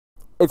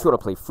If you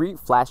want to play free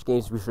Flash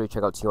games, be sure to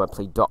check out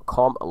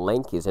CmiHD.com.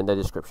 Link is in the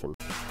description.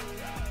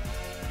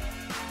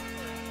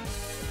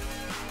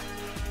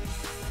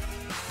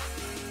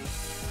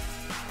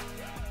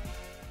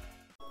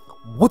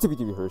 What's up,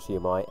 YouTube? Here is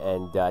CMI,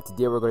 and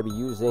today we're going to be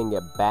using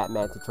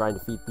Batman to try and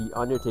defeat the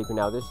Undertaker.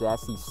 Now, this is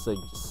actually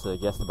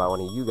suggested by one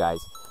of you guys,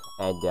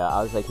 and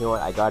I was like, you know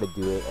what, I got to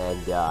do it,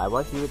 and I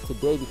want to do it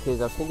today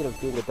because I was thinking of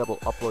doing a double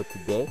upload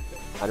today.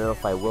 I don't know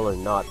if I will or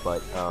not,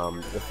 but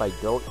if I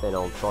don't, then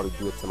I'll probably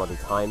do it some other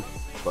time.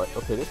 But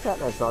okay, this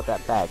Batman's not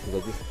that bad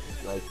because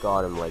I just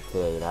got him like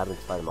today, and I haven't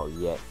tried him out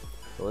yet.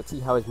 So let's see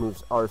how his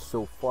moves are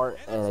so far,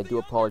 and I do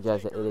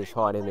apologize that it is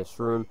hot in this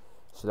room.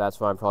 So that's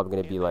why I'm probably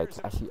going to be like,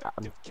 actually,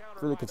 I'm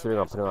really considering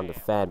on putting on the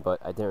fan, but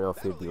I didn't know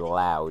if it would be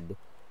loud.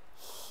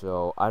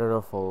 So I don't know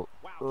if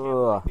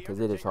I'll, because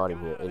it is hot in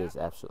here. It is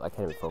absolutely, I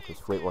can't even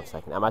focus. Wait 1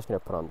 second. I'm actually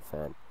going to put on the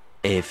fan.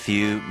 A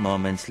few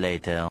moments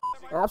later.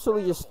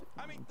 Absolutely just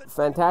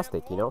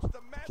fantastic, you know?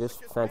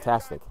 Just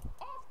fantastic.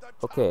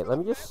 Okay, let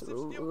me just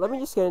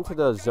get into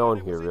the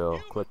zone here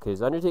real quick,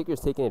 because Undertaker's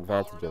taking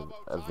advantage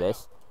of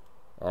this.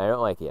 And I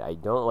don't like it. I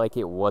don't like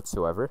it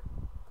whatsoever.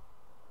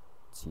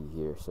 Let's see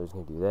here, so I'm just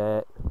gonna do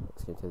that.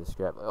 Let's get into the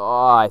scrap.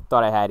 Oh, I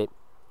thought I had it.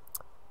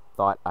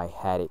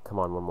 Come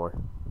on, one more.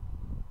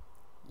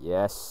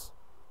 Yes.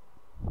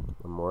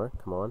 One more,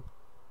 come on.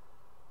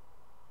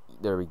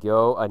 There we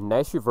go. A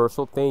nice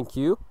reversal, thank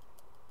you.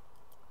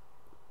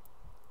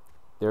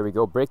 There we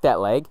go. Break that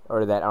leg,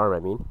 or that arm, I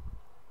mean.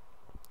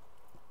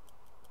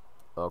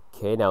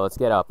 Okay, now let's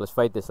get up. Let's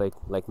fight this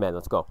like men.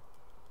 Let's go.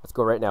 Let's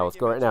go right now. Let's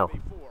go right now.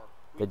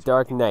 The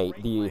Dark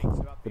Knight, the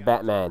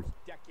Batman.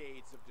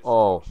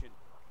 Oh.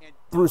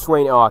 Bruce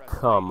Wayne, oh,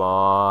 come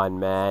on,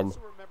 man.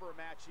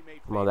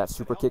 Come on, that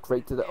super kick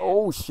right to the...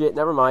 Oh, shit,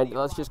 never mind.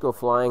 Let's just go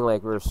flying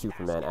like we're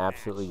Superman.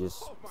 Absolutely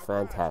just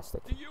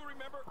fantastic.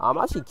 I'm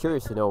actually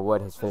curious to know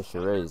what his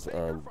finisher is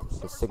and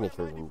his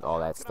signatures and all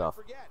that stuff.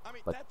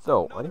 But,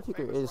 though,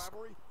 Undertaker is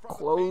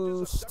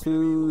close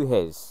to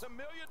his.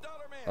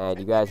 And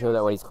you guys know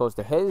that when he's close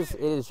to his,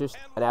 it is just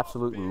an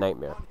absolute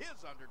nightmare.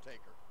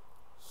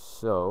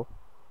 So,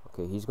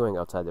 okay, he's going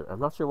outside the... I'm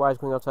not sure why he's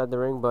going outside the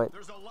ring, but...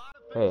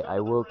 Hey, I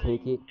will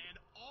take it.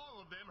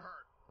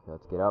 Okay,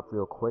 let's get up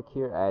real quick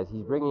here as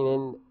he's bringing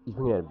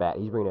in a bat.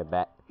 He's bringing in a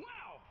bat.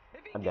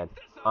 I'm done.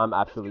 I'm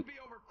absolutely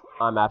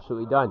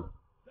done.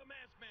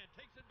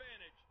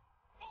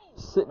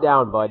 Sit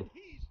down, bud.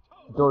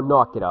 Don't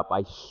knock it up.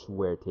 I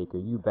swear, Taker,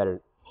 you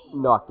better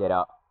knock it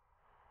up.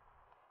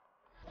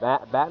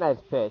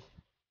 Batman's pissed.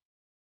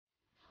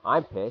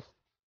 I'm pissed.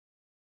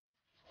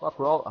 Fuck,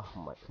 we're all... Oh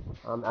my...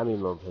 I'm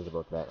even more pissed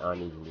about that.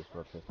 I'm even just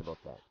more pissed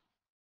about that.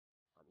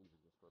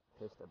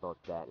 About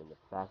that and the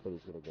fact that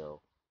he's gonna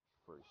go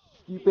for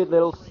a stupid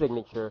little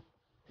signature,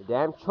 the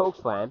damn choke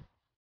slam,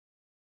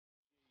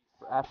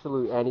 for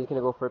absolute, and he's gonna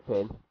go for a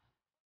pin.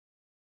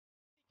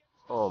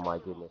 Oh my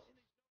goodness,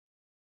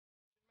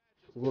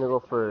 he's gonna go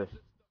for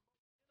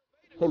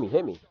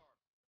hit me.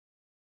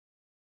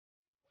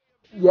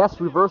 Yes,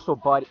 reversal,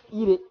 bud.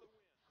 Eat it.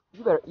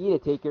 You better eat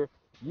it, Taker.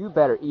 You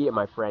better eat it,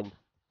 my friend.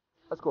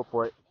 Let's go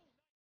for it.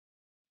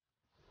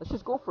 Let's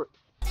just go for it.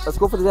 Let's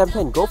go for the damn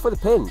pin. Go for the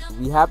pin.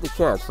 We have the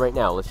chance right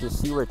now. Let's just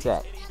see where it's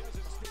at.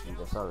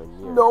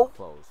 No.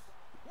 Close.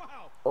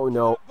 Oh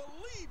no.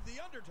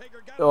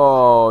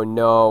 Oh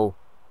no.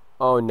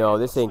 Oh no.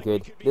 This ain't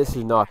good. This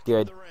is not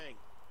good.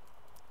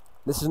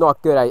 This is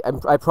not good.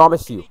 I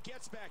promise you.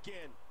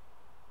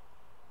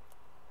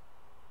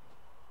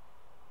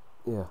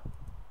 Yeah.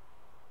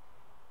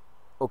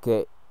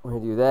 Okay. We're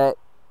gonna do that.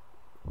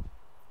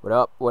 What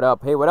up? What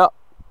up? Hey, what up?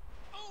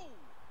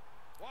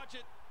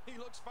 He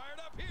looks fired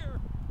up here.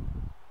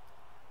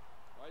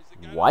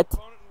 What?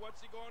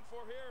 What's he going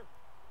for here?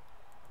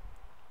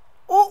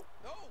 Oh!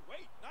 Oh,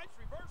 wait, nice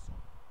reversal.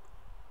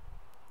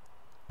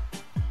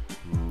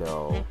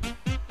 No.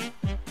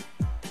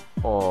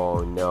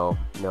 Oh no.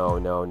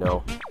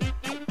 No.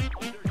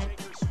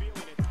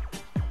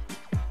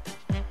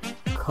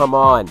 Come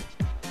on.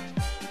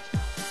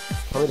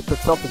 Tell me to click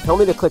something. Tell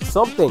me to click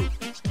something.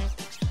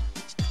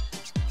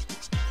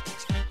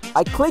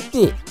 I clicked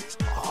it.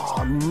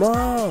 Oh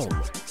man.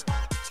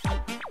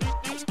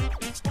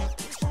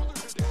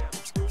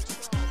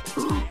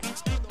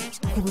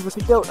 I can't believe I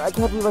kicked out. I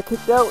can't believe I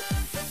kicked out.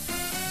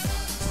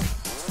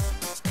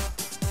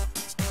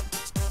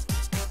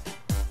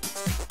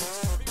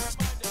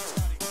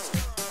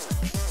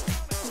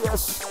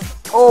 Yes.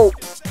 Oh.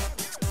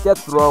 Get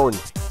thrown.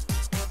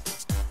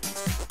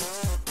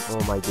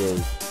 Oh my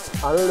days.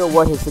 I don't know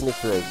what his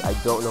signature is. I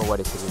don't know what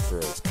his signature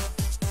is.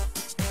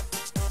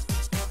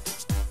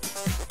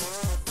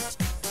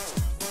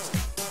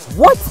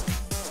 What?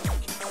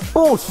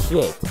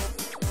 Bullshit.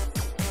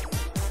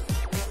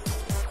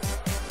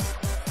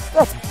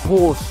 That's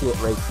bullshit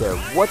right there.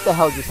 What the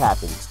hell just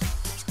happened?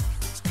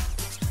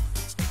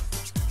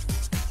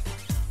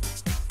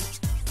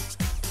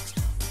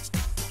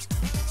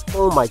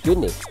 Oh my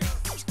goodness.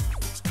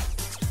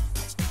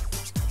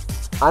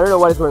 I don't know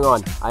what is going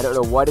on. I don't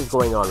know what is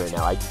going on right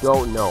now. I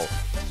don't know.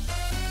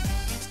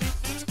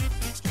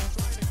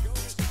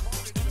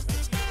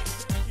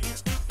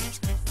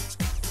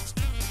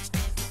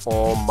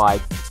 Oh my,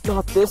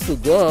 not this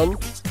again.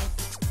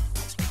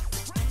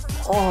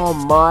 Oh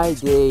my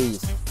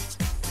days.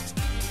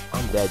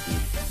 I'm dead,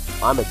 dude.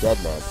 I'm a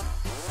dead man.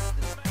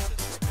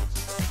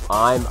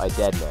 I'm a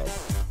dead man.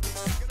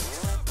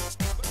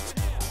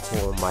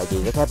 Oh my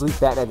days. I can't believe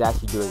Batman's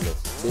actually doing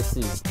this. This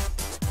is...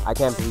 I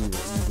can't believe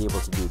he's able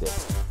to do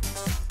this.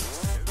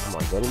 Come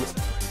on, get him.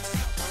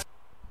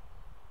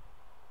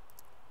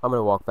 I'm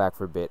gonna walk back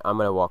for a bit. I'm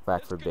gonna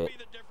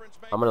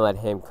let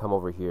him come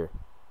over here.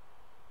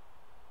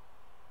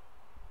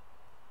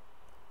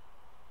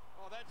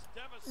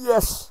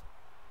 Yes!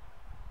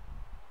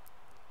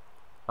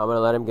 I'm gonna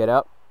let him get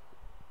up.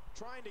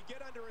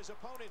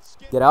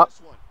 Get up.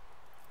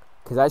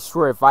 Cause I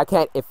swear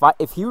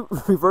if he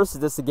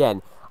reverses this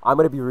again, I'm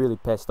gonna be really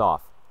pissed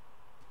off.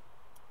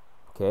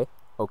 Okay,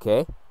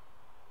 okay.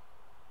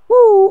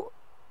 Woo!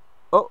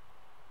 Oh.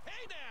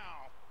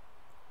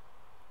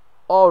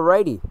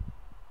 Alrighty.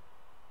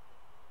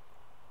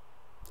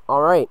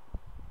 Alright.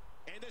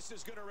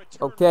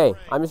 Okay,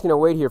 I'm just gonna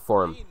wait here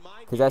for him.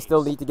 Cause I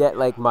still need to get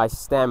like my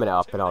stamina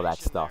up and all that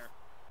stuff.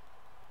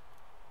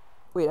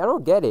 Wait, I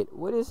don't get it.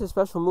 What is his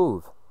special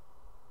move?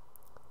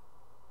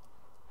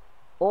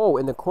 Oh,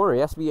 in the corner.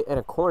 He has to be in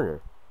a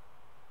corner.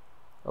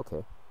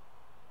 Okay.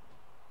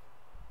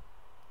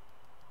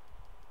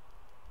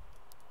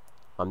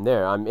 I'm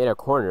there. I'm in a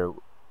corner.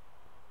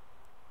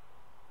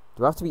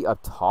 Do I have to be up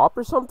top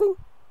or something?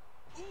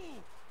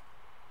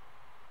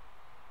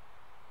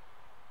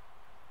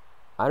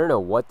 I don't know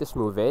what this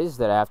move is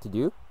that I have to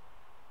do.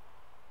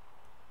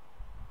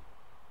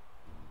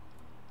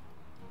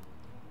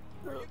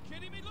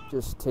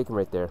 Just take him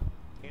right there.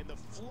 And the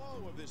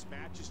flow of this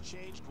match has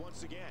changed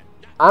once again.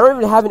 I don't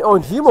even have an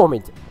OMG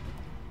moment.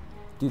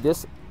 Dude,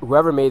 this...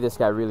 Whoever made this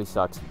guy really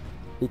sucks.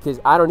 Because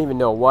I don't even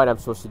know what I'm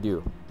supposed to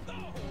do.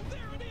 Oh, there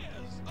it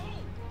is. Oh,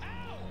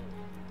 ow.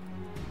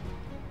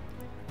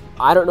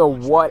 I don't know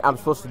what I'm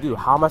supposed to do.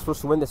 How am I supposed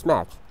to win this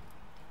match?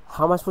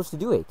 How am I supposed to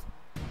do it?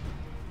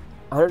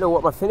 I don't know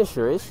what my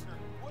finisher is.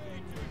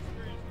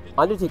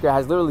 Undertaker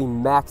has literally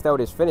maxed out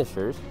his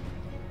finishers.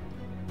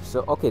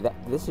 So, okay,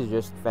 this is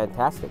just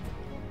fantastic.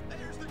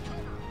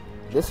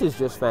 This is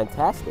just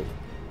fantastic.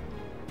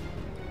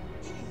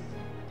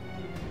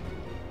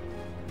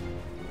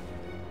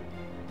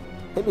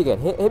 Hit me again.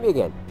 Hit me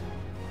again.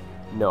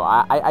 No,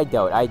 I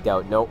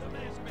doubt. Nope.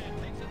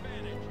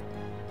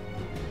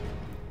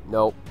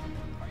 Nope.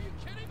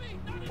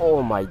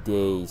 Oh my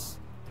days.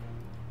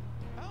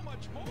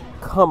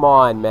 Come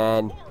on,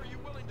 man.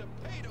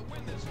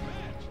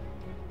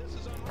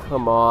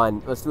 Come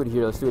on. Let's do it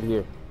here. Let's do it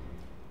here.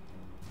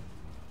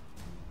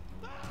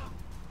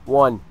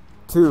 1,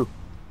 2.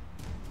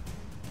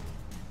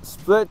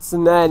 Splits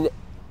and then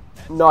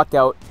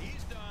knockout.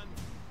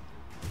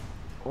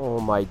 Oh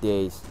my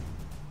days.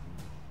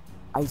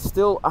 I'm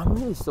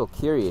really still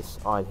curious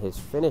on his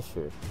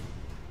finisher.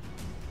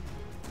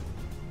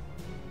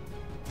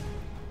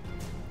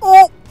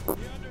 Oh! The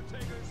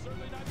Undertaker is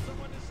certainly not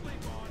someone to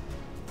sleep on.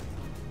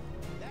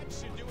 That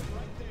should do it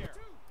right there.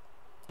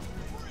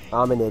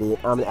 I'm an idiot.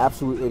 I'm an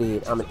absolute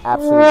idiot. I'm an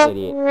absolute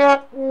idiot.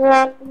 Are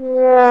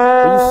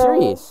you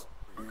serious?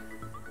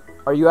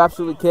 Are you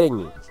absolutely kidding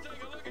me? Let's take a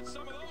look at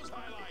some of those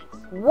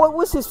highlights. What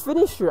was his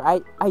finisher?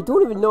 I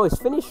don't even know his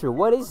finisher.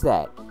 What is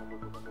that?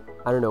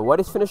 I don't know what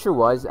his finisher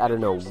was. I don't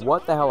know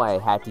what the hell I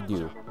had to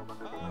do.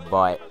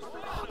 But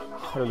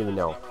I don't even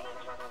know.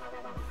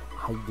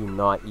 I do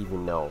not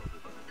even know.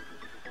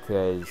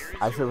 Because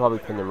I should have probably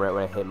pinned him right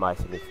when I hit my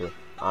signature.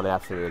 I'm an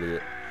absolute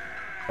idiot.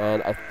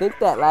 And I think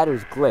that ladder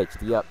is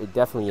glitched. Yep, it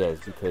definitely is.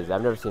 Because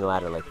I've never seen a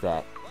ladder like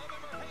that.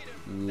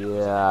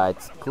 Yeah,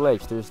 it's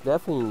glitched. There's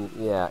definitely,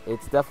 yeah,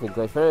 it's definitely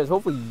glitched. But anyways,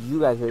 hopefully you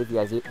guys are, if you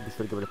guys did, be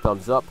sure to give it a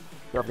thumbs up.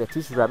 Don't forget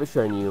to subscribe, it's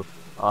sharing you.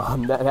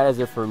 That is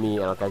it for me,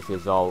 and I'll catch you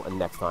guys all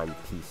next time.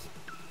 Peace.